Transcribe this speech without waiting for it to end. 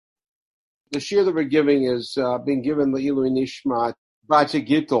the shir that we're giving is being given Le'ilui Nishmat Batya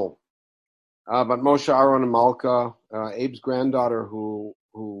Gittel, but Moshe Aaron and Malka, Abe's granddaughter who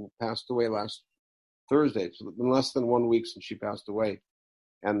passed away last Thursday. So it's been less than 1 week since she passed away.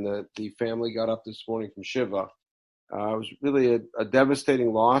 And the family got up this morning from Shiva. It was really a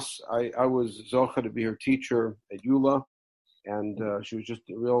devastating loss. I was Zocha to be her teacher at Yula, and she was just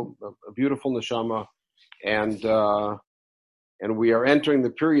a beautiful neshama. And we are entering the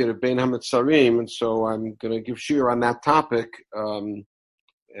period of Bein HaMetzarim, and so I'm going to give shir on that topic. And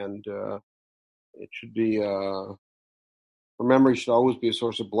it should be, her memory should always be a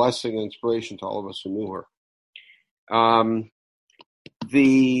source of blessing and inspiration to all of us who knew her.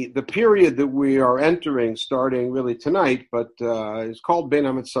 The period that we are entering, starting really tonight, but is called Bein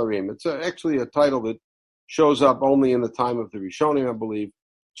HaMetzarim. It's actually a title that shows up only in the time of the Rishonim, I believe.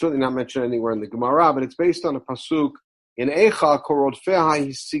 Certainly not mentioned anywhere in the Gemara, but it's based on a pasuk in Eicha Korodfeha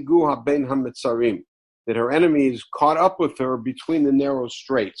Hisigu HaBein HaMetzarim, that her enemies caught up with her between the narrow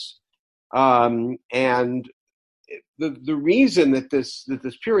straits. And the reason that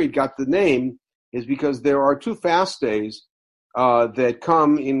this period got the name is because there are two fast days that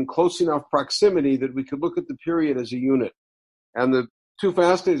come in close enough proximity that we could look at the period as a unit. And the two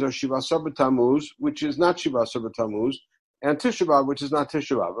fast days are Shiva Asar B'Tammuz, which is not Shiva Asar B'Tammuz, and Tisha B'Av, which is not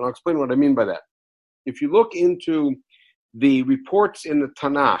Tisha B'Av. And I'll explain what I mean by that. If you look into the reports in the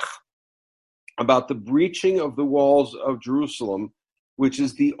Tanakh about the breaching of the walls of Jerusalem, which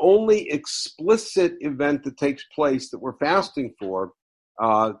is the only explicit event that takes place that we're fasting for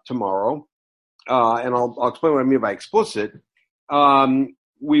tomorrow, and I'll explain what I mean by explicit,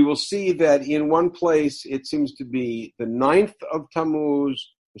 we will see that in one place it seems to be the 9th of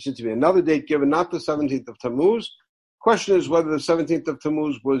Tammuz. There seems to be another date given, not the 17th of Tammuz. Question is whether the 17th of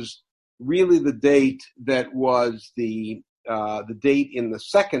Tammuz was really the date that was the date in the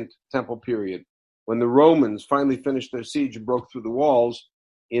Second Temple period, when the Romans finally finished their siege and broke through the walls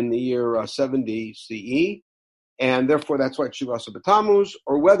in the year 70 CE, and therefore that's why it's Shiva Asar B'Tammuz,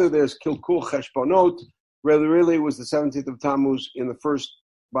 or whether there's Kilkul Cheshbonot, whether really it was the 17th of Tammuz in the first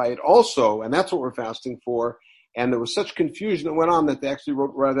bite also, and that's what we're fasting for. And there was such confusion that went on that they actually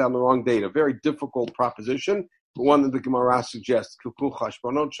wrote down the wrong date, a very difficult proposition, but one that the Gemara suggests, Kilkul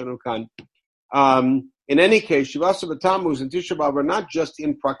Cheshbonot Shanukan. In any case, Shiva Asar B'Tammuz and Tisha B'Av are not just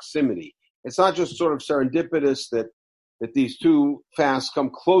in proximity. It's not just sort of serendipitous that these two fasts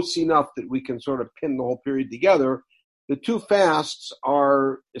come close enough that we can sort of pin the whole period together. The two fasts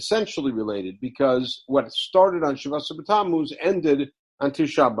are essentially related because what started on Shiva Asar B'Tammuz ended on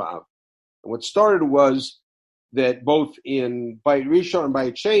Tisha B'Av. And what started was that both in Bayit Rishon and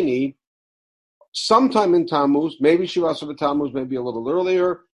Bayit Sheni, sometime in Tammuz, maybe Shiva Asar B'Tammuz, maybe a little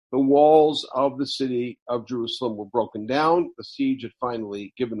earlier, the walls of the city of Jerusalem were broken down. The siege had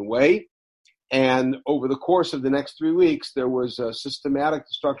finally given way. And over the course of the next 3 weeks, there was a systematic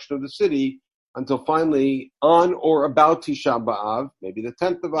destruction of the city until finally, on or about Tisha B'Av, maybe the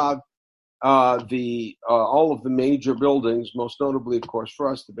 10th of Av, all of the major buildings, most notably, of course,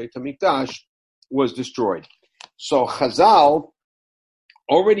 for us, the Beit HaMikdash, was destroyed. So Chazal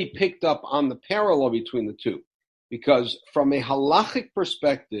already picked up on the parallel between the two, because from a halachic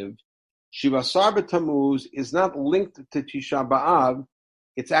perspective, Shiva Asar B'Tammuz is not linked to Tisha B'Av.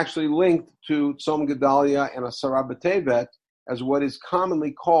 It's actually linked to Tzom Gedalia and Asara B'Tevet as what is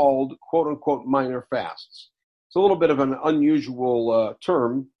commonly called, quote-unquote, minor fasts. It's a little bit of an unusual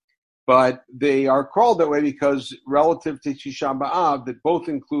term, but they are called that way because relative to Tisha B'Av, that both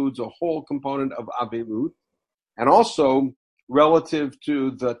includes a whole component of Avelut, and also relative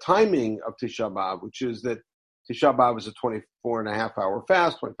to the timing of Tisha B'Av, which is that Tisha B'Av is a 24-and-a-half-hour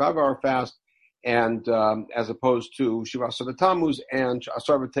fast, 25-hour fast, and as opposed to Shiva Asar B'Tammuz and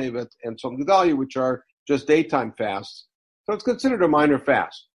Asar B'Tevet and Tzom Gedalia, which are just daytime fasts. So it's considered a minor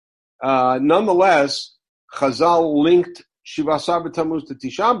fast. Nonetheless, Chazal linked Shiva Asar B'Tammuz to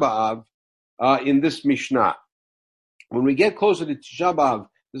Tisha B'Av in this Mishnah. When we get closer to Tisha B'Av,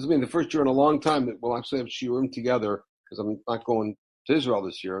 this will be the first year in a long time that we'll actually have shiurim together, because I'm not going to Israel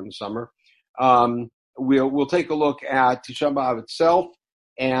this year in the summer. We'll take a look at Tisha B'Av itself,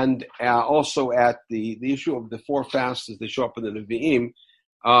 and also at the issue of the four fasts as they show up in the Nevi'im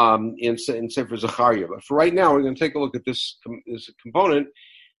in Sefer Zechariah. But for right now, we're going to take a look at this component.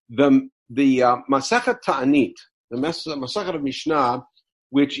 The Masechet Ta'anit, the Masechet of Mishnah,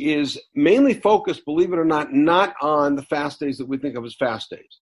 which is mainly focused, believe it or not on the fast days that we think of as fast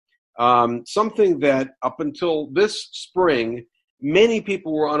days. Something that up until this spring, many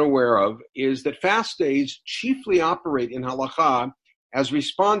people were unaware of is that fast days chiefly operate in halakha as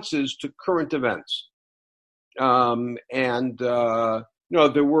responses to current events. And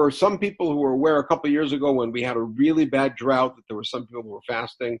there were some people who were aware a couple of years ago when we had a really bad drought that there were some people who were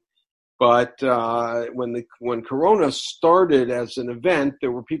fasting. But when Corona started as an event,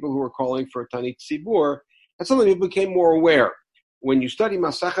 there were people who were calling for a Tanit Tzibur, and some of the people became more aware. When you study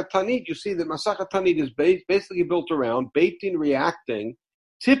Masachet Tanit, you see that Masachet Tanit is basically built around Beit Din reacting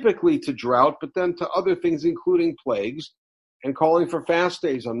typically to drought, but then to other things, including plagues, and calling for fast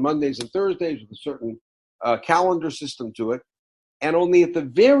days on Mondays and Thursdays with a certain calendar system to it. And only at the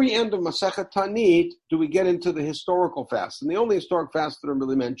very end of Masachet Tanit do we get into the historical fasts. And the only historic fasts that are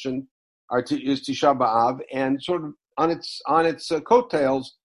really mentioned is Tisha B'Av, and sort of on its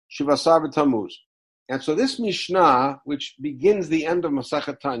coattails, Shiva Asar B'Tammuz. And so this Mishnah, which begins the end of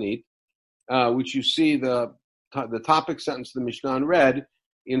Masachet Tanit, which you see the topic sentence of the Mishnah in red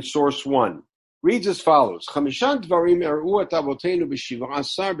in source 1, reads as follows: Chamishan Dvarim Er'u et Avotenu b'Shiva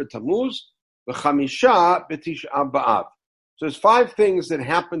Asar B'Tammuz v'Chamisha b'Tisha B'Av. So there's 5 things that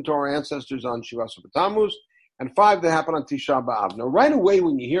happened to our ancestors on Shiva Asar B'Tammuz, and 5 that happened on Tisha B'Av. Now, right away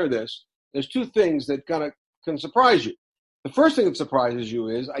when you hear this, there's 2 things that can surprise you. The first thing that surprises you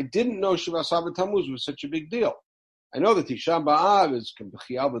is, I didn't know Shiva Asar B'Tammuz was such a big deal. I know that Tisha B'Av is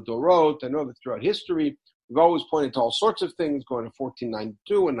B'chial V'Dorot. I know that throughout history, we've always pointed to all sorts of things going to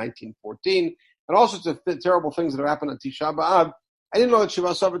 1492 and 1914, and all sorts of terrible things that have happened on Tisha B'Av. I didn't know that Shiva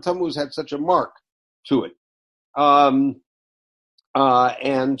Asar B'Tammuz had such a mark to it.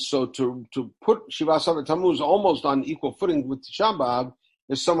 And so to put Shiva Asar B'Tammuz almost on equal footing with Tisha B'Av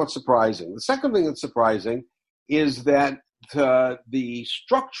is somewhat surprising. The second thing that's surprising is that the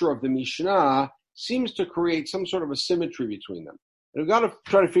structure of the Mishnah seems to create some sort of a symmetry between them. And we've got to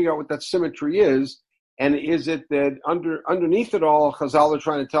try to figure out what that symmetry is, and is it that underneath it all, Chazal are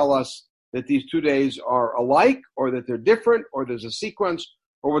trying to tell us that these 2 days are alike, or that they're different, or there's a sequence,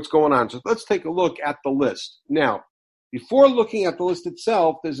 or what's going on. So let's take a look at the list. Now, before looking at the list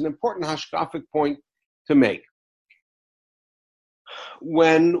itself, there's an important hashkafic point to make.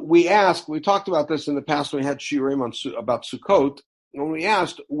 When we talked about this in the past when we had shiurim about Sukkot, when we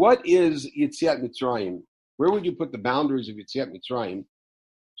asked, what is Yetziat Mitzrayim? Where would you put the boundaries of Yetziat Mitzrayim?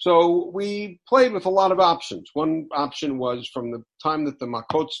 So we played with a lot of options. One option was from the time that the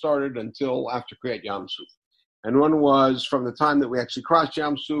Makot started until after Kriyat Yam Suf. And one was from the time that we actually crossed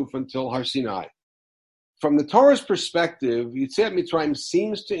Yam Suf until Har Sinai. From the Torah's perspective, Yetziat Mitzrayim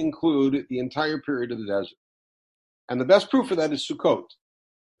seems to include the entire period of the desert. And the best proof of that is Sukkot,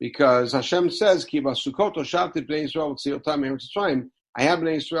 because Hashem says, "Ki b'Sukkot hoshavti b'nei Yisrael v'tziyotam me'eretz Mitzrayim." I have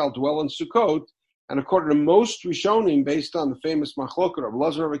b'nei Yisrael dwell in Sukkot, and according to most Rishonim, based on the famous Machloket of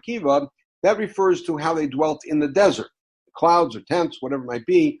Elazar and Akiva, that refers to how they dwelt in the desert, clouds or tents, whatever it might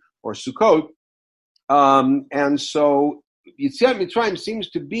be, or Sukkot. And so Yetziat Mitzrayim seems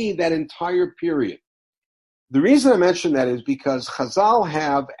to be that entire period. The reason I mention that is because Chazal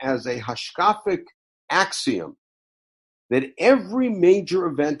have as a hashkafic axiom that every major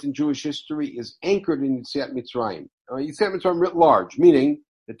event in Jewish history is anchored in Yetziat Mitzrayim. Yetziat Mitzrayim writ large, meaning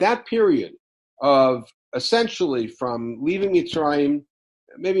that period of essentially from leaving Mitzrayim,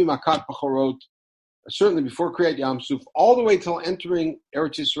 maybe Makat Bechorot, certainly before Kriyat Yam Suf, all the way till entering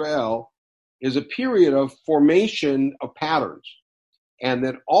Eretz Yisrael, is a period of formation of patterns. And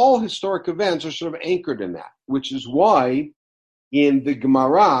that all historic events are sort of anchored in that, which is why in the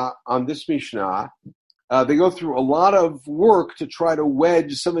Gemara on this Mishnah, they go through a lot of work to try to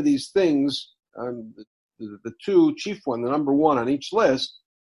wedge some of these things, the 2 chief one, the number 1 on each list,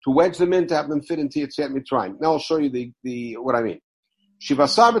 to wedge them in to have them fit into Yetziat Mitzrayim. Now I'll show you the what I mean. Shiva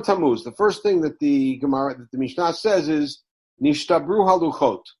Asar B'Tammuz. The first thing that the Mishnah says is Nishtabru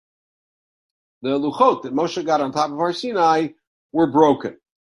HaLuchot. The Luchot that Moshe got on top of Har Sinai were broken,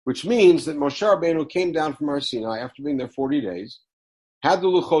 which means that Moshe Rabbeinu came down from Har Sinai after being there 40 days, had the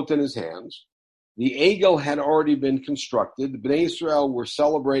Luchot in his hands. The Egel had already been constructed. The Bnei Israel were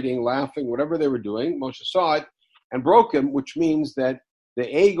celebrating, laughing, whatever they were doing. Moshe saw it and broke him, which means that the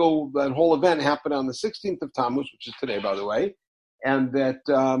Egel, that whole event happened on the 16th of Tammuz, which is today, by the way, and that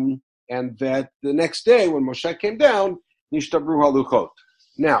the next day when Moshe came down, Nishtabru HaLuchot.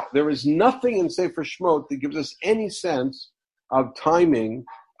 Now, there is nothing in Sefer Shmot that gives us any sense of timing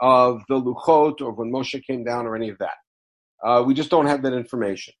of the Luchot or when Moshe came down or any of that. We just don't have that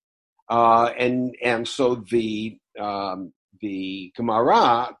information. And so the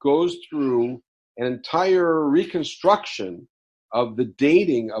Gemara goes through an entire reconstruction of the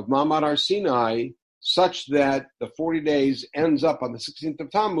dating of Ma'amad Har Sinai such that the 40 days ends up on the 16th of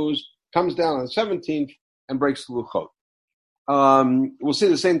Tammuz, comes down on the 17th, and breaks the Luchot. We'll see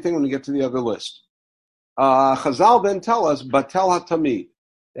the same thing when we get to the other list. Chazal then tell us, Batel HaTamid,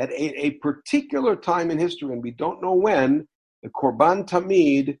 that a particular time in history, and we don't know when, the Korban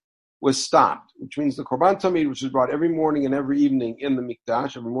Tamid was stopped, which means the Korban Tamid, which is brought every morning and every evening in the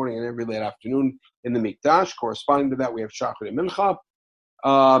Mikdash, every morning and every late afternoon in the Mikdash. Corresponding to that, we have Shachar and Mincha.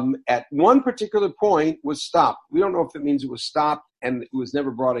 At one particular point was stopped. We don't know if it means it was stopped and it was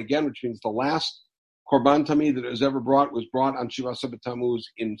never brought again, which means the last Korban Tamid that it was ever brought was brought on Shiva Sabbat Tammuz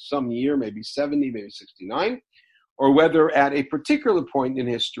in some year, maybe 70, maybe 69, or whether at a particular point in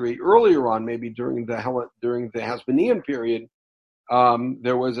history, earlier on, maybe during the Hasmonean period,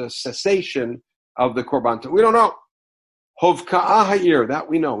 there was a cessation of the Korban Tamid. We don't know. Hovka'ah ha'ir, that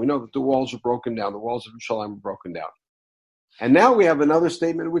we know. We know that the walls are broken down. The walls of Yerushalayim are broken down. And now we have another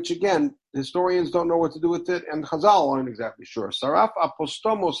statement, which again, historians don't know what to do with it, and Chazal aren't exactly sure. Saraf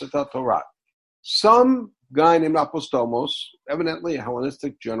apostomos et Torah. Some guy named Apostomos, evidently a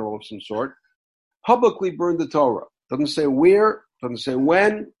Hellenistic general of some sort, publicly burned the Torah. Doesn't say where, doesn't say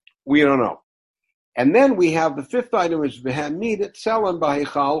when, we don't know. And then we have the fifth item, which is V'hamid et Tzelem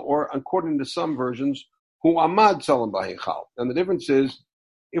b'Heichal, or according to some versions, Hu Amad Tzelem b'Heichal. And the difference is,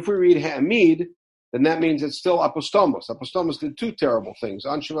 if we read Hamid, then that means it's still Apostomos. Apostomos did two terrible things.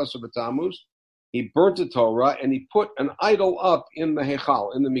 On Shiva Sabbat Tammuz, he burnt the Torah and he put an idol up in the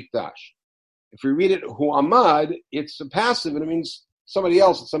Heichal, in the Mikdash. If we read it Hu Amad, it's a passive, and it means somebody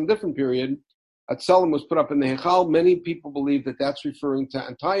else at some different period. Atzelim was put up in the Heichal. Many people believe that that's referring to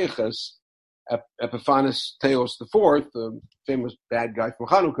Antiochus Epiphanes Theos IV, the famous bad guy from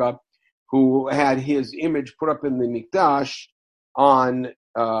Hanukkah, who had his image put up in the Mikdash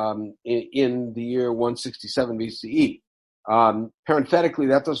in the year 167 BCE. Parenthetically,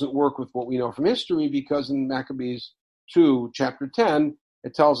 that doesn't work with what we know from history, because in Maccabees 2, chapter 10,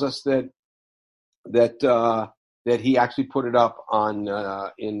 it tells us that he actually put it up on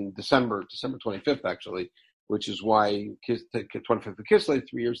in December 25th, actually, which is why 25th of Kislev,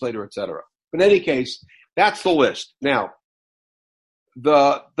 3 years later, etc. But in any case, that's the list. Now,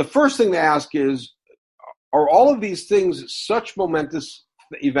 the first thing to ask is, are all of these things such momentous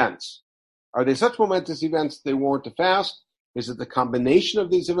events? Are they such momentous events they warrant a fast? Is it the combination of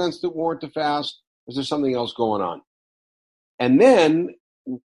these events that warrant a fast? Is there something else going on? And then,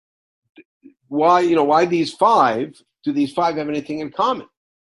 why these five? Do these five have anything in common?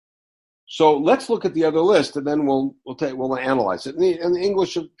 So let's look at the other list, and then we'll analyze it. And the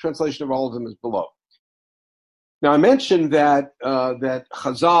English translation of all of them is below. Now, I mentioned that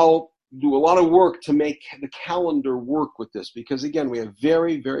Chazal do a lot of work to make the calendar work with this, because again, we have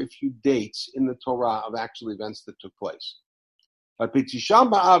very, very few dates in the Torah of actual events that took place. I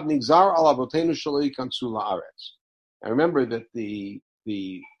remember that the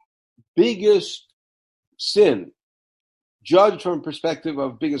biggest sin, judged from a perspective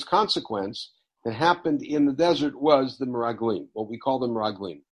of biggest consequence, that happened in the desert was the Meraglim, what we call the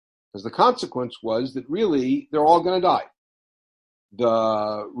Meraglim. Because the consequence was that really they're all going to die.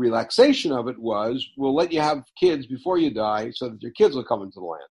 The relaxation of it was, we'll let you have kids before you die so that your kids will come into the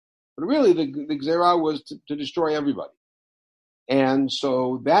land. But really the Gzerah was to destroy everybody. And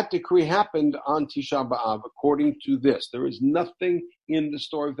so that decree happened on Tisha B'Av according to this. There is nothing in the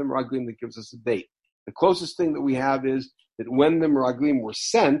story of the Meraglim that gives us a date. The closest thing that we have is that when the Meraglim were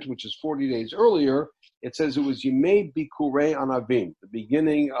sent, which is 40 days earlier, it says it was Yimei Bikurei Anavim, the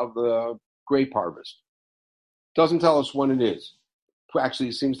beginning of the grape harvest. Doesn't tell us when it is. Actually,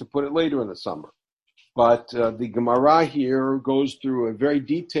 it seems to put it later in the summer. But the Gemara here goes through a very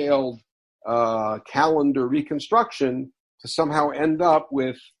detailed calendar reconstruction to somehow end up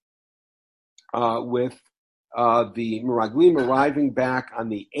with the Meraglim arriving back on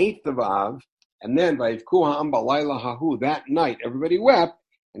the 8th of Av, and then by Vayivku ha'am b'layla hahu, that night everybody wept,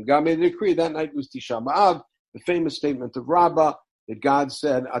 and God made a decree. That night was Tisha B'Av, the famous statement of Rabbah that God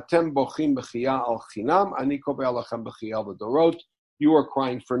said, "Atem bochim b'chiyah al chinam, ani kovei alachem b'chiyah l'dorot." You are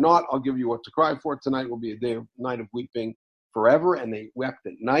crying for naught. I'll give you what to cry for. Tonight will be a night of weeping forever. And they wept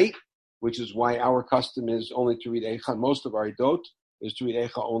at night, which is why our custom is only to read Eicha. Most of our Idot is to read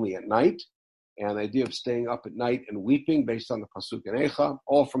Eicha only at night. And the idea of staying up at night and weeping based on the Pasuk and Eicha,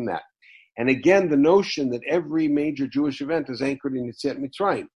 all from that. And again, the notion that every major Jewish event is anchored in Yetziat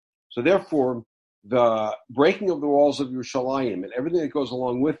Mitzrayim. So therefore, the breaking of the walls of Yerushalayim and everything that goes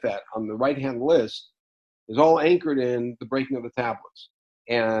along with that on the right-hand list is all anchored in the breaking of the tablets.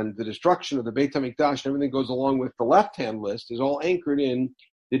 And the destruction of the Beit HaMikdash and everything that goes along with the left-hand list is all anchored in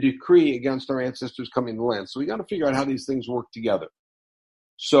the decree against our ancestors coming to the land. So we got to figure out how these things work together.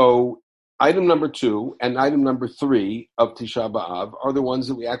 So item number 2 and item number 3 of Tisha B'Av are the ones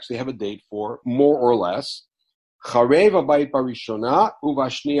that we actually have a date for, more or less. Charev Habayit Barishona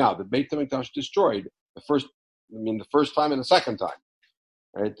Uvashniya, the Beit HaMikdash destroyed the first time and the second time.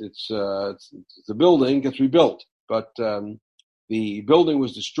 Right? It's the building gets rebuilt, but the building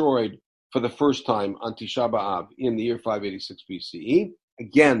was destroyed for the first time on Tisha B'Av in the year 586 BCE.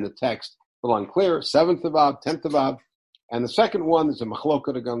 Again, the text a little unclear, 7th of Av, 10th of Av. And the second one is a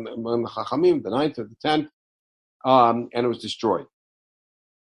Machloket among the Chachamim, the 9th or the 10th, and it was destroyed.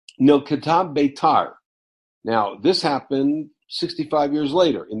 Nilketab Beitar. Now, this happened 65 years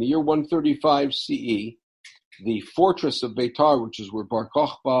later. In the year 135 CE, the fortress of Beitar, which is where Bar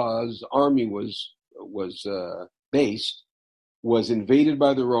Kokhba's army was based, was invaded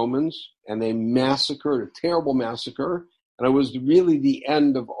by the Romans, and they massacred, a terrible massacre, and it was really the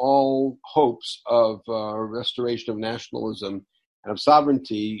end of all hopes of restoration of nationalism and of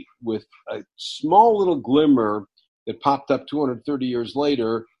sovereignty, with a small little glimmer that popped up 230 years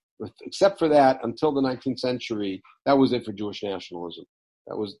later. Except for that, until the 19th century, that was it for Jewish nationalism.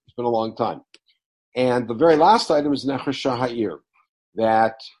 It's been a long time. And the very last item is Nechash Shaha'ir,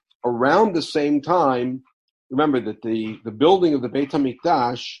 that around the same time, remember that the building of the Beit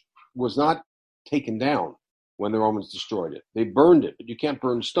HaMikdash was not taken down when the Romans destroyed it. They burned it, but you can't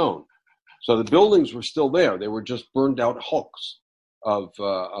burn stone. So the buildings were still there. They were just burned out hulks of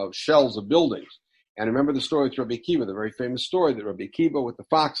shells of buildings. And remember the story with Rabbi Akiva, the very famous story that Rabbi Akiva with the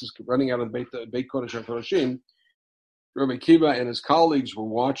foxes running out of the Beit Kodesh HaKodashim. Rabbi Akiva and his colleagues were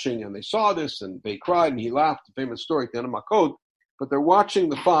watching, and they saw this, and they cried, and he laughed, the famous story, at the end of Makot, but they're watching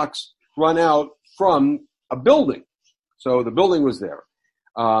the fox run out from a building. So the building was there.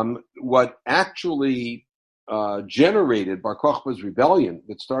 What actually generated Bar Kokhba's rebellion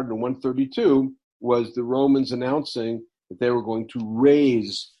that started in 132 was the Romans announcing that they were going to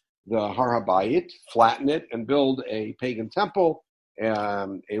raise the Har HaBayit, flatten it, and build a pagan temple,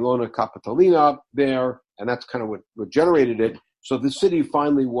 Elona Capitolina there, and that's kind of what generated it. So the city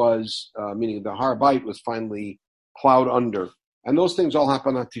finally was, meaning the Har HaBayit was finally plowed under. And those things all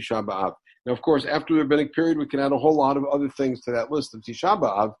happened on Tisha B'Av. Now, of course, after the rabbinic period, we can add a whole lot of other things to that list of Tisha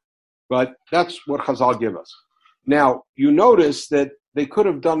B'Av, but that's what Chazal give us. Now, you notice that they could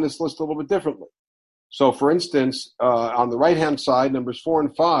have done this list a little bit differently. So, for instance, on the right-hand side, numbers 4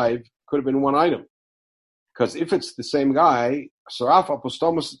 and 5 could have been one item. Because if it's the same guy, Saraf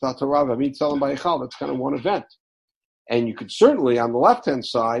Apostomus Tatorav Amit Salam Ba'ichal, that's kind of one event. And you could certainly, on the left-hand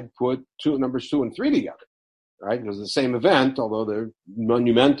side, put numbers 2 and 3 together, right? Because it's the same event, although they're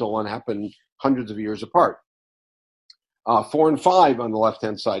monumental and happen hundreds of years apart. 4 and 5 on the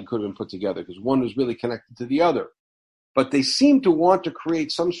left-hand side could have been put together, because one was really connected to the other. But they seem to want to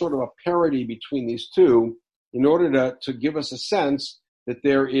create some sort of a parity between these two in order to give us a sense that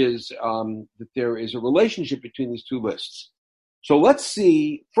there is a relationship between these two lists. So let's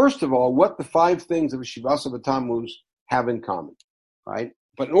see, first of all, what the 5 things of Shivasa B'Tammuz have in common, right?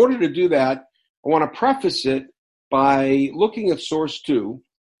 But in order to do that, I want to preface it by looking at source 2,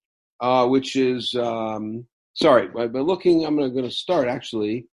 which is, I'm going to start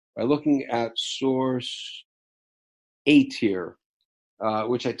actually by looking at source 8 here,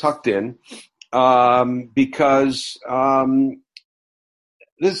 which I tucked in, because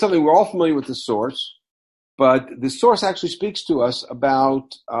this is something we're all familiar with the source, but the source actually speaks to us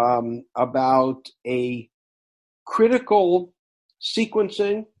about a critical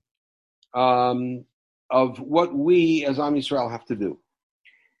sequencing of what we as Am Yisrael have to do.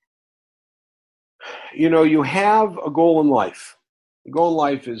 You know, you have a goal in life. The goal in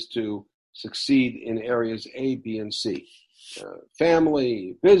life is to succeed in areas A, B, and C.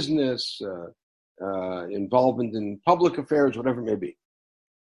 Family, business, involvement in public affairs, whatever it may be.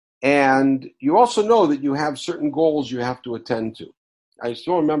 And you also know that you have certain goals you have to attend to. I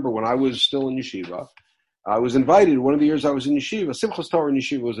still remember when I was still in yeshiva, I was invited, one of the years I was in yeshiva, Simchas Torah in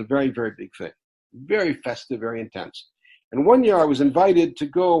yeshiva was a very, very big thing. Very festive, very intense. And one year I was invited to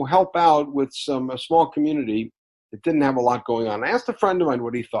go help out with a small community that didn't have a lot going on. I asked a friend of mine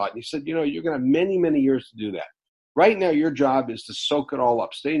what he thought, and he said, you know, you're going to have many, many years to do that. Right now, your job is to soak it all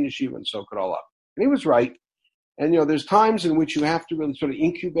up, stay in yeshiva and soak it all up. And he was right. And, you know, there's times in which you have to really sort of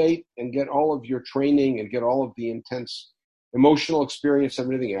incubate and get all of your training and get all of the intense emotional experience and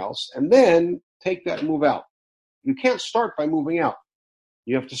everything else, and then take that and move out. You can't start by moving out.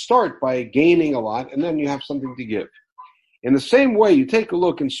 You have to start by gaining a lot, and then you have something to give. In the same way, you take a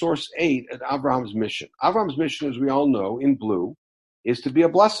look in source 8 at Abraham's mission. Abraham's mission, as we all know, in blue, is to be a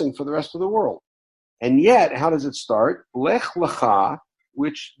blessing for the rest of the world. And yet, how does it start? Lech lecha,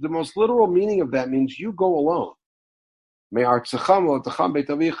 which the most literal meaning of that means you go alone. I have to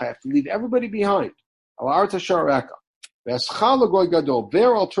leave everybody behind. There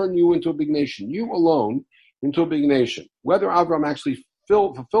I'll turn you into a big nation. You alone into a big nation. Whether Abraham actually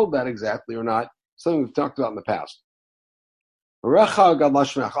fulfilled that exactly or not, something we've talked about in the past.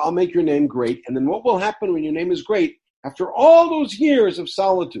 I'll make your name great. And then what will happen when your name is great? After all those years of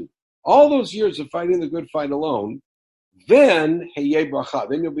solitude, all those years of fighting the good fight alone, then heyeh bracha,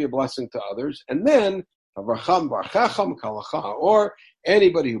 then you'll be a blessing to others, and then avracham barchacham kalacha, or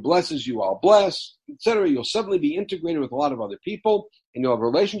anybody who blesses you, I'll bless, etc. You'll suddenly be integrated with a lot of other people, and you'll have a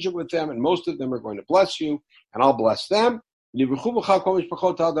relationship with them, and most of them are going to bless you, and I'll bless them. And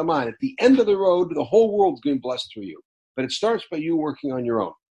at the end of the road, the whole world's going to be blessed through you. But it starts by you working on your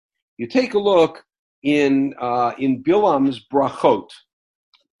own. You take a look in Bilam's brachot.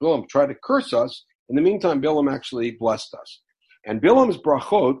 Bilam tried to curse us. In the meantime, Bilam actually blessed us. And Bilam's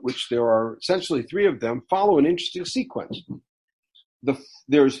brachot, which there are essentially three of them, follow an interesting sequence.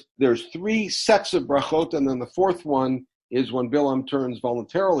 There's three sets of brachot, and then the fourth one is when Bilam turns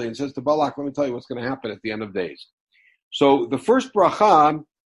voluntarily and says to Balak, let me tell you what's going to happen at the end of days. So the first bracha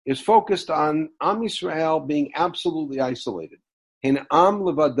is focused on Am Yisrael being absolutely isolated. Hen Am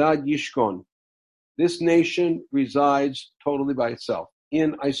levadad yishkon. This nation resides totally by itself,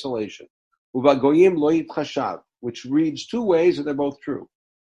 in isolation. Uvagoyim lo yitchashav, which reads two ways, and they're both true.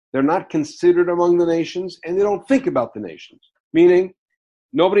 They're not considered among the nations, and they don't think about the nations. Meaning,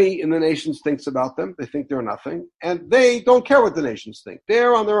 nobody in the nations thinks about them. They think they're nothing, and they don't care what the nations think.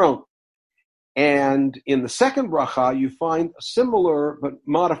 They're on their own. And in the second bracha, you find a similar but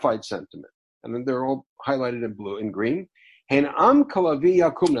modified sentiment. And then they're all highlighted in blue and green. Hein am kalavi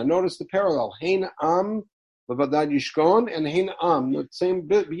yakum. Now notice the parallel. Hein am levadad yishkon and hein am, the same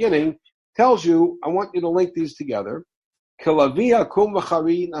beginning, tells you, I want you to link these together. Kalavi yakum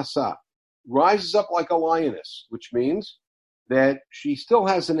v'chari nasa. Rises up like a lioness, which means that she still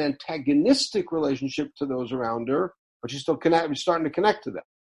has an antagonistic relationship to those around her, but she's still starting to connect to them.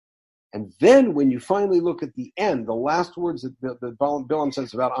 And then when you finally look at the end, the last words that Bilam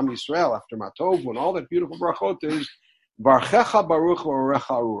says about Am Yisrael after Matov, when all that beautiful brachot is, Barchecha baruch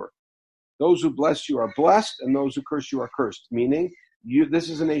v'orecha arur. Those who bless you are blessed, and those who curse you are cursed. Meaning, this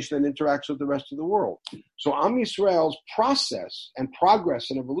is a nation that interacts with the rest of the world. So Am Yisrael's process and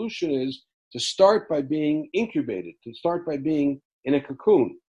progress and evolution is to start by being incubated, to start by being in a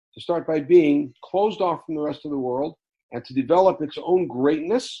cocoon, to start by being closed off from the rest of the world, and to develop its own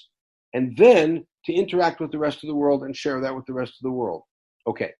greatness, and then to interact with the rest of the world and share that with the rest of the world.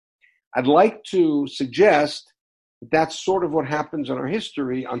 Okay, I'd like to suggest that that's sort of what happens in our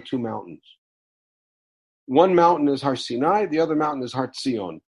history on two mountains. One mountain is Har Sinai, the other mountain is Har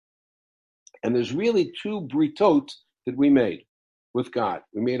Tzion. And there's really two britot that we made with God.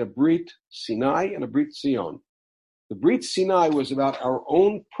 We made a Brit Sinai and a Brit Tzion. The Brit Sinai was about our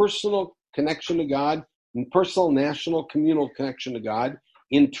own personal connection to God, and personal, national, communal connection to God,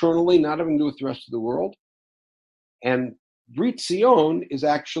 internally, not having to do with the rest of the world. And Brit Zion is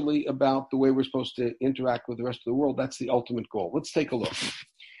actually about the way we're supposed to interact with the rest of the world. That's the ultimate goal. Let's take a look.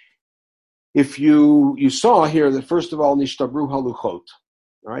 If you saw here that, first of all, Nishtabru Haluchot,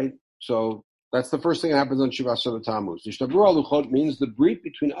 right? So that's the first thing that happens on Shiva Asar Tammuz. Nishtabru Haluchot means the brit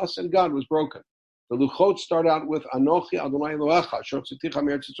between us and God was broken. The Luchot start out with Anochi Adonai Elohecha, Asher Tziticha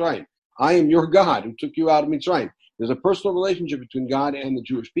Me'eretz Mitzrayim. I am your God who took you out of Mitzrayim. There's a personal relationship between God and the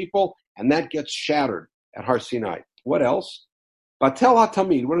Jewish people, and that gets shattered at Har Sinai. What else? Batel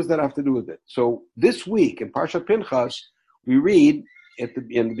HaTamid, what does that have to do with it? So this week in Parshat Pinchas, we read in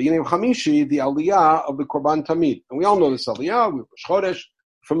the beginning of Hamishi, the Aliyah of the Korban Tamid. And we all know this Aliyah, we're Chodesh,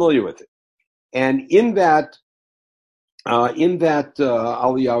 familiar with it. And in that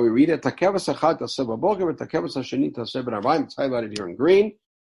Aliyah, we read it, Takevas Achad Taseh B'Boker, and Takevas Hasheni Taseh B'Arbayim. It's highlighted here in green,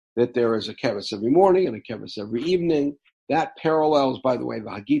 that there is a keves every morning and a keves every evening. That parallels, by the way, the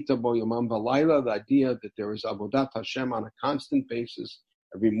Hagita Bo Yomam V'Layla, the idea that there is Avodat Hashem on a constant basis,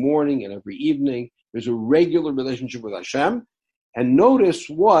 every morning and every evening. There's a regular relationship with Hashem. And notice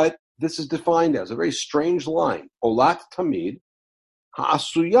what this is defined as, a very strange line. Olat Tamid,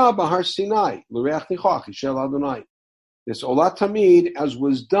 Ha'asuya B'Har Sinai, L'Reach Nichoach, Yishel Adonai. This Olat Tamid as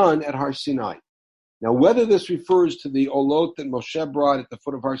was done at Har Sinai. Now, whether this refers to the Olot that Moshe brought at the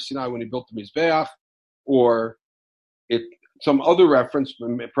foot of Har Sinai when he built the Mizbeach, or some other reference,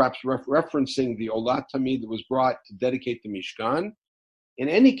 perhaps referencing the Olat Tamid that was brought to dedicate the Mishkan, in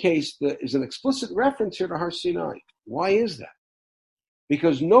any case, there is an explicit reference here to Har Sinai. Why is that?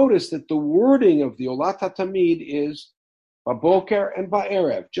 Because notice that the wording of the Olat Tamid is Ba'boker and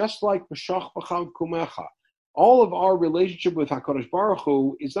Ba'erev, just like B'shach B'chad Kumecha. All of our relationship with HaKadosh Baruch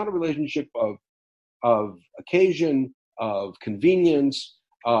Hu is not a relationship of occasion, of convenience,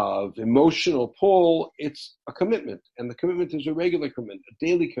 of emotional pull. It's a commitment, and the commitment is a regular commitment, a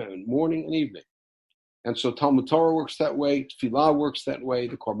daily commitment, morning and evening. And so Talmud Torah works that way, Tefillah works that way,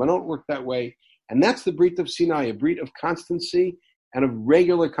 the Korbanot work that way, and that's the Brit of Sinai, a Brit of constancy and of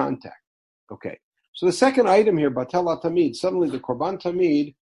regular contact. Okay, So the second item here, Batel Tamid, suddenly the Korban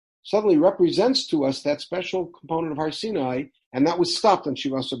Tamid suddenly represents to us that special component of Har Sinai, and that was stopped on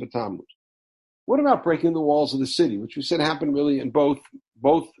Shivasa B'Tammuz. What about breaking the walls of the city, which we said happened really in both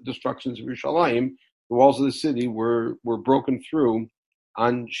destructions of Yerushalayim? The walls of the city were broken through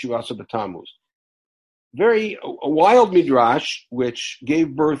on Shivasa B'Tammuz. A wild midrash, which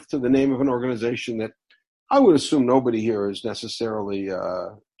gave birth to the name of an organization that I would assume nobody here is necessarily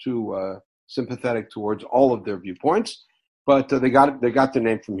too sympathetic towards all of their viewpoints, but they got their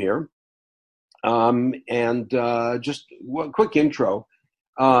name from here. Just one quick intro.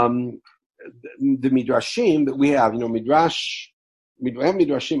 The midrashim that we have, we have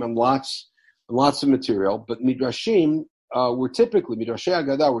midrashim on lots of material, but midrashim Midrashei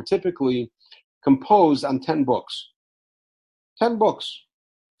Agadah were typically composed on 10 books. 10 books,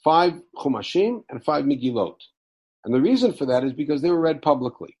 5 Chumashim and 5 Megillot. And the reason for that is because they were read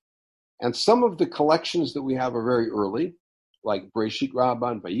publicly. And some of the collections that we have are very early, like Breshit Rabbah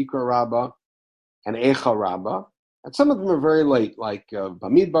and Vayikra Rabbah and Eicha Rabbah. And some of them are very late, like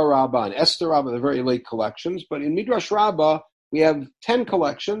Bamidbar Rabbah and Esther Rabbah. They're very late collections. But in Midrash Rabbah, we have 10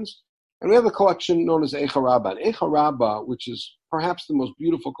 collections, and we have a collection known as Eicha Rabbah. And Eicha Rabbah, which is perhaps the most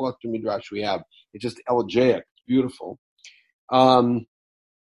beautiful collector Midrash we have, it's just elegiac, it's beautiful,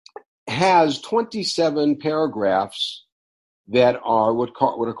 has 27 paragraphs that are what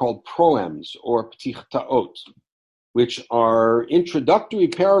are called proems or ptichtaot, which are introductory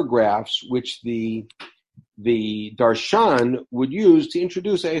paragraphs which the darshan would use to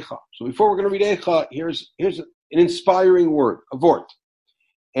introduce Eicha. So before we're going to read Eicha, here's an inspiring word, a vort.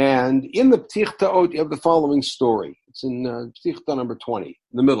 And in the ptichtaot, you have the following story. It's in ptichta number 20, in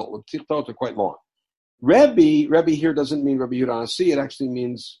the middle. The ptichtaot are quite long. Rebbe here doesn't mean Rabbi Yehuda Anasi, it actually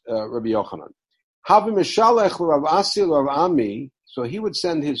means Rabbi Yochanan. Havi Meshalech Rav Asi Rav Ami, so he would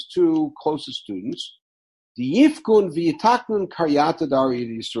send his 2 closest students, the Yifkun v'yitaknun karyata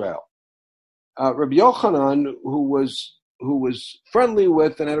dari Yisrael. Rabbi Yochanan, who was friendly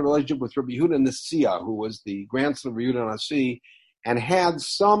with and had a relationship with Rabbi Yehuda Nasiya, who was the grandson of Rabbi Yehuda Nasi, and had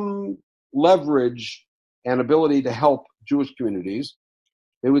some leverage and ability to help Jewish communities,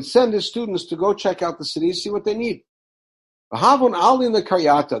 they would send his students to go check out the city, see what they need. V'havon alin the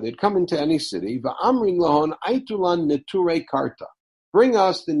karyata, they'd come into any city, v'amrin lahon aitulan neture karta. Bring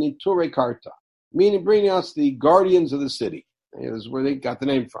us the neture karta, meaning bring us the guardians of the city. This is where they got the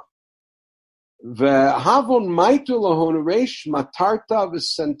name from. V'havon maitu lahon reish matarta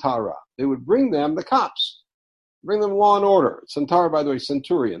v'sentara. They would bring them the cops, bring them law and order. Sentara, by the way,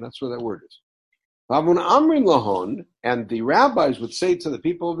 centurion, that's where that word is. V'havon amrin lahon, and the rabbis would say to the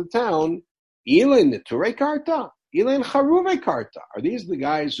people of the town, Ilain neture karta. Ilain Charuve Karta. Are these the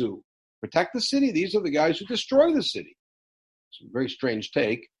guys who protect the city? These are the guys who destroy the city. It's a very strange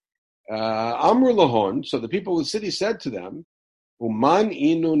take. Amr Lahon, so the people of the city said to them, Uman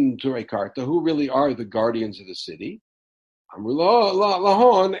Inun Ture Karta, who really are the guardians of the city? Amr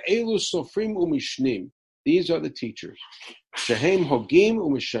Lahon, Elu Sofrim Umishnim. These are the teachers. Shehem Hogim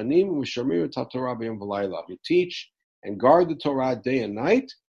Umishanim Umishamir Tatorah B'Yom V'Layla. Who teach and guard the Torah day and night.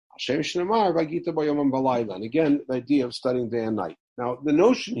 And again, the idea of studying day and night. Now, the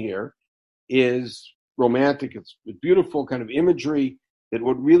notion here is romantic. It's beautiful kind of imagery that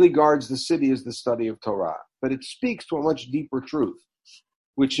what really guards the city is the study of Torah. But it speaks to a much deeper truth,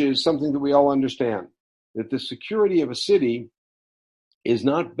 which is something that we all understand, that the security of a city is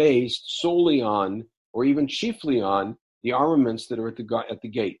not based solely on, or even chiefly on, the armaments that are at the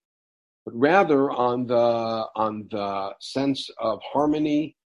gate, but rather on the sense of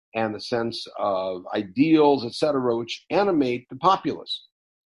harmony and the sense of ideals, etc., which animate the populace.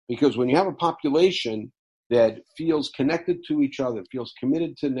 Because when you have a population that feels connected to each other, feels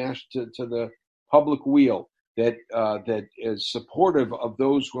committed to the public weal, that is supportive of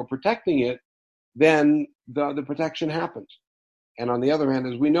those who are protecting it, then the protection happens. And on the other hand,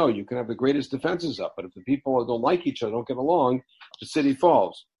 as we know, you can have the greatest defenses up, but if the people don't like each other, don't get along, the city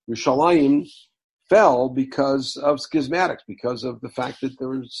falls. Yerushalayim fell because of schismatics, because of the fact that there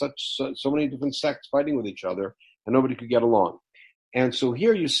were so many different sects fighting with each other, and nobody could get along. And so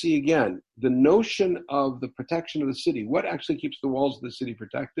here you see again the notion of the protection of the city. What actually keeps the walls of the city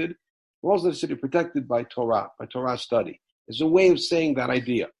protected? The walls of the city are protected by Torah study. It's a way of saying that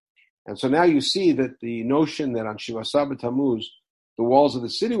idea. And so now you see that the notion that on Shivasa B'Tammuz the walls of the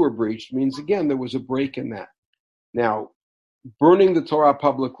city were breached means again there was a break in that. Now, burning the Torah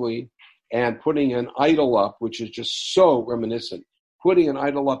publicly and putting an idol up, which is just so reminiscent, putting an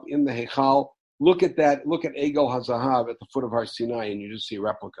idol up in the Heichal, look at that, look at Egel HaZahav at the foot of Har Sinai, and you just see a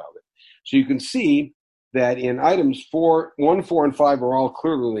replica of it. So you can see that in items 1, 4, and 5 are all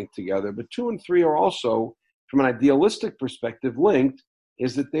clearly linked together, but 2 and 3 are also, from an idealistic perspective, linked,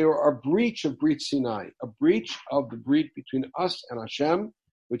 is that they are a breach of Brit Sinai, a breach of the Brit between us and Hashem,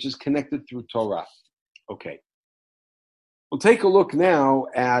 which is connected through Torah. Okay. We'll take a look now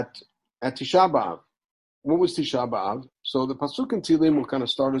at Tisha B'Av. What was Tisha B'Av? So the Pasuk in Tehillim will kind of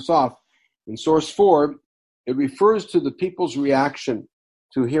start us off. In source 4, it refers to the people's reaction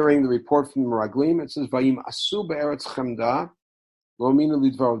to hearing the report from the Meraglim. It says, Vayim asu be'eretz chemda, lo mina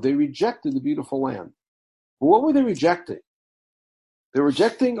lidvaro. They rejected the beautiful land. But what were they rejecting? They were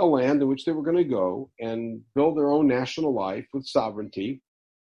rejecting a land in which they were going to go and build their own national life with sovereignty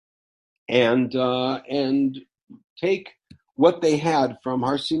and take what they had from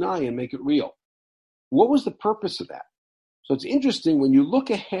Har Sinai and make it real. What was the purpose of that? So it's interesting when you look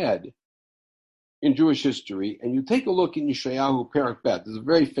ahead in Jewish history and you take a look in Yeshayahu Perek Bet. There's a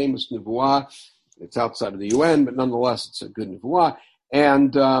very famous nevuah. It's outside of the UN, but nonetheless it's a good nevuah.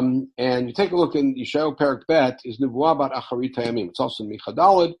 And you take a look in Yeshayahu Perek Bet is nevuah about Acharit Hayamim. It's also in Micha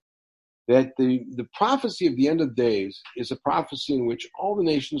Daled, that the prophecy of the end of days is a prophecy in which all the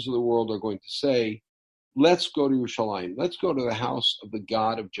nations of the world are going to say, let's go to Yerushalayim. Let's go to the house of the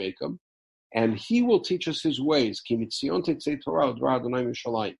God of Jacob, and he will teach us his ways. Ki mitzion tetzei Torah udvar Adonai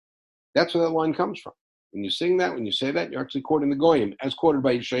Yerushalayim. That's where that line comes from. When you sing that, when you say that, you're actually quoting the Goyim, as quoted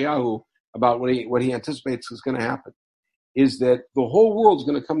by Yeshayahu about what he anticipates is going to happen, is that the whole world's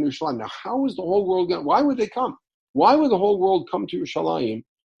going to come to Yerushalayim. Now, how is the whole world going to, why would they come? Why would the whole world come to Yerushalayim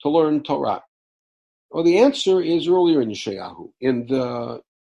to learn Torah? Well, the answer is earlier in Yeshayahu. In the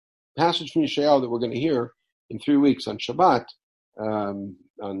passage from Yeshayahu that we're going to hear in 3 weeks on Shabbat, on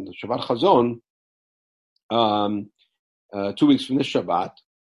the Shabbat Chazon, 2 weeks from this Shabbat,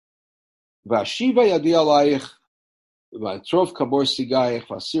 V'ashiva yadi alayich, v'atrov kabor sigayich,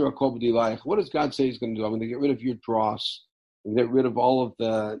 v'asira kol b'dilayich. What does God say he's going to do? I'm going to get rid of your dross, and get rid of all of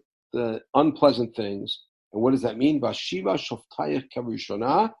the unpleasant things. And what does that mean? V'ashiva shoftayich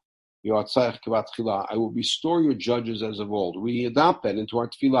kavrishona, yoatzayich kavat tchilah. I will restore your judges as of old. We adopt that into our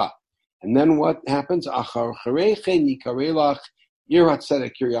tefillah. And then what happens?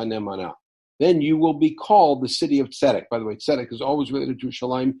 Then you will be called the city of Tzedek. By the way, Tzedek is always related to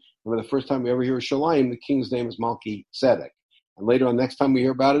Shalim. Remember, the first time we ever hear Shalim, the king's name is Malki Tzedek. And later on, next time we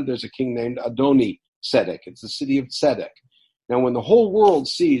hear about it, there's a king named Adoni Tzedek. It's the city of Tzedek. Now, when the whole world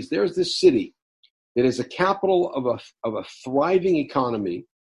sees there's this city that is a capital of a thriving economy,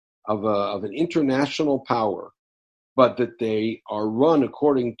 of an international power, but that they are run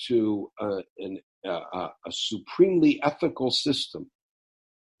according to a supremely ethical system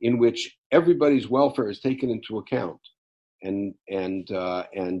in which everybody's welfare is taken into account and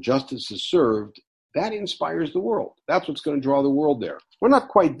justice is served, that inspires the world. That's what's going to draw the world there. We're not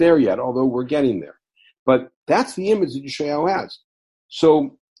quite there yet, although we're getting there. But that's the image that Yeshayahu has.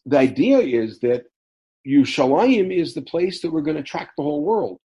 So the idea is that Yerushalayim is the place that we're going to attract the whole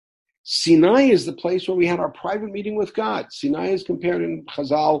world. Sinai is the place where we had our private meeting with God. Sinai is compared in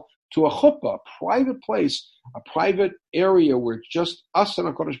Chazal to a chuppah, a private place, a private area where it's just us and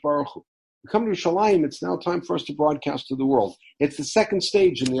HaKadosh Baruch Hu. We come to Yerushalayim, it's now time for us to broadcast to the world. It's the second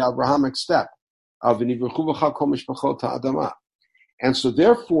stage in the Abrahamic step of V'nivrechu b'cha kol mishpachot ha'adamah. And so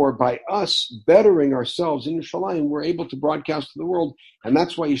therefore, by us bettering ourselves in Yerushalayim, we're able to broadcast to the world. And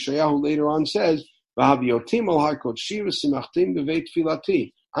that's why Yeshayahu later on says, V'haviotim al har kodshi v'simachtim b'veit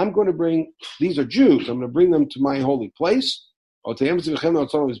tfilati. I'm going to bring, these are Jews, I'm going to bring them to my holy place. Their korbanot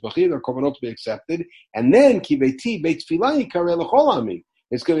to be accepted. And then, ki beiti beit tfilah yikareh l'chol ha'amim.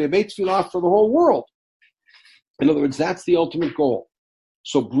 It's going to be a beit tfilah for the whole world. In other words, that's the ultimate goal.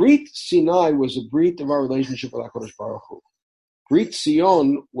 So Brit Sinai was a brit of our relationship with HaKadosh Baruch Hu. Brit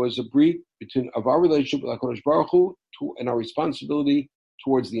Sion was a brit of our relationship with HaKadosh Baruch Hu and our responsibility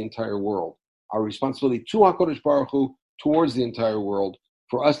towards the entire world. Our responsibility to HaKadosh Baruch Hu towards the entire world,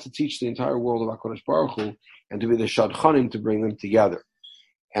 for us to teach the entire world of HaKadosh Baruch Hu and to be the Shadchanim to bring them together.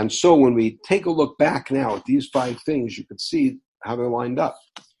 And so when we take a look back now at these 5 things, you can see how they're lined up.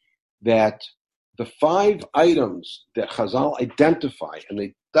 That the 5 items that Chazal identify, and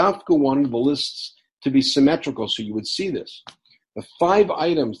they dafka wanted the lists to be symmetrical so you would see this. The 5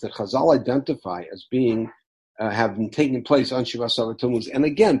 items that Chazal identify as being, have been taking place on Shiva Asar B'Tammuz, and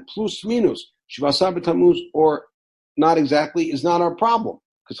again, plus minus, Shiva Asar B'Tammuz or not exactly is not our problem,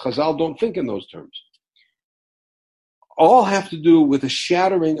 because Chazal don't think in those terms. All have to do with a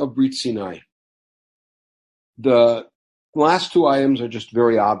shattering of Brit Sinai. The last 2 items are just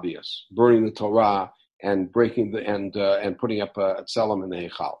very obvious: burning the Torah and breaking and putting up a tzelem in the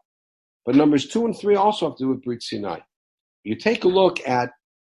Heichal. But numbers 2 and 3 also have to do with Brit Sinai. You take a look at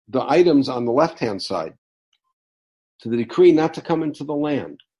the items on the left-hand side. to the decree not to come into the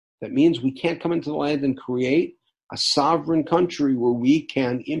land. That means we can't come into the land and create a sovereign country where we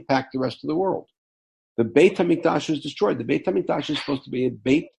can impact the rest of the world. The Beit HaMikdash is destroyed. The Beit HaMikdash is supposed to be a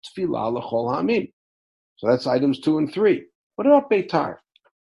Beit Tfilah L'chol Ha'amim. So that's items 2 and 3. What about Beitar?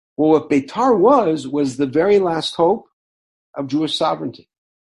 Well, what Beitar was the very last hope of Jewish sovereignty.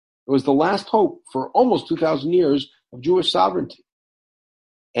 It was the last hope for almost 2,000 years of Jewish sovereignty.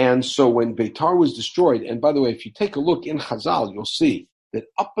 And so when Beitar was destroyed, and by the way, if you take a look in Chazal, you'll see that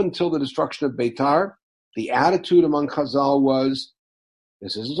up until the destruction of Beitar, the attitude among Chazal was,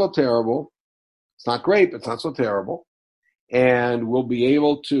 this isn't so terrible. It's not great, but it's not so terrible. And we'll be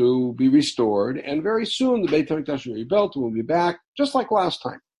able to be restored. And very soon the Beit HaMikdash will be rebuilt and we'll be back, just like last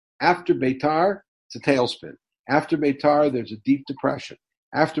time. After Beitar, it's a tailspin. After Beitar, there's a deep depression.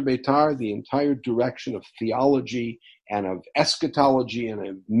 After Beitar, the entire direction of theology and of eschatology and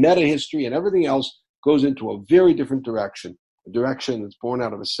of meta-history and everything else goes into a very different direction, a direction that's born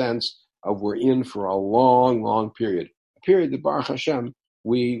out of a sense of we're in for a long, long period, a period that, Baruch Hashem,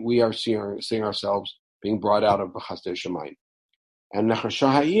 we are seeing ourselves being brought out of B'chasdei Shemayim. And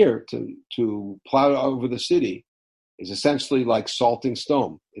Nechashah Ha'ir, to plow over the city, is essentially like salting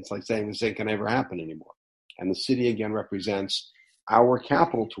stone. It's like saying this ain't going to ever happen anymore. And the city, again, represents our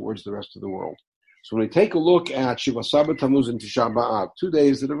capital towards the rest of the world. So when we take a look at Shiva Saba Tammuz and Tisha B'Av, 2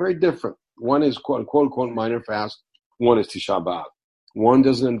 days that are very different. One is quote-unquote minor fast. One is Tisha B'Av. One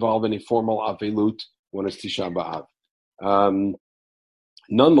doesn't involve any formal avelut. One is Tisha B'Av.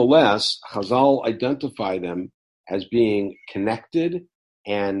 Nonetheless, Chazal identify them as being connected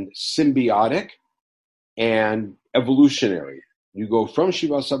and symbiotic and evolutionary. You go from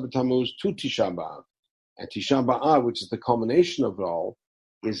Shiva Saba Tammuz to Tisha B'Av. And Tisha B'Av, which is the culmination of it all,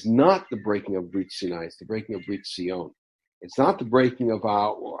 is not the breaking of Brit Sinai, it's the breaking of Brit Zion. It's not the breaking of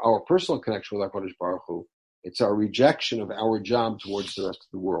our personal connection with HaKadosh Baruch Hu. It's our rejection of our job towards the rest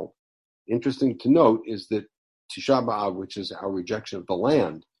of the world. Interesting to note is that Tisha B'Av, which is our rejection of the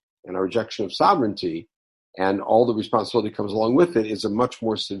land and our rejection of sovereignty, and all the responsibility comes along with it, is a much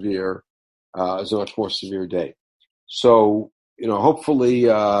more severe day. So, hopefully,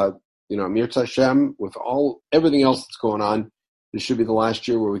 Mirz Hashem, with everything else that's going on, this should be the last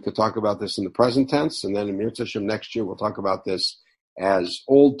year where we could talk about this in the present tense, and then in Mirz Hashem next year we'll talk about this as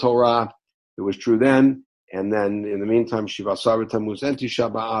old Torah. It was true then, and then in the meantime, Shiva Saba Tammuz and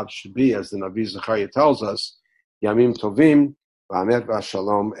Tisha B'Av should be, as the Navi Zechariah tells us, Yamim Tovim V'Amet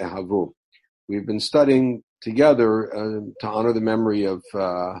V'Shalom Ehavu. We've been studying together to honor the memory of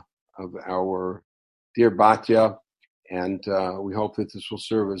our dear Batya, and we hope that this will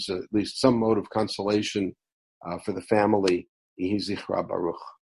serve as at least some mode of consolation for the family. Yehi Zichra Baruch.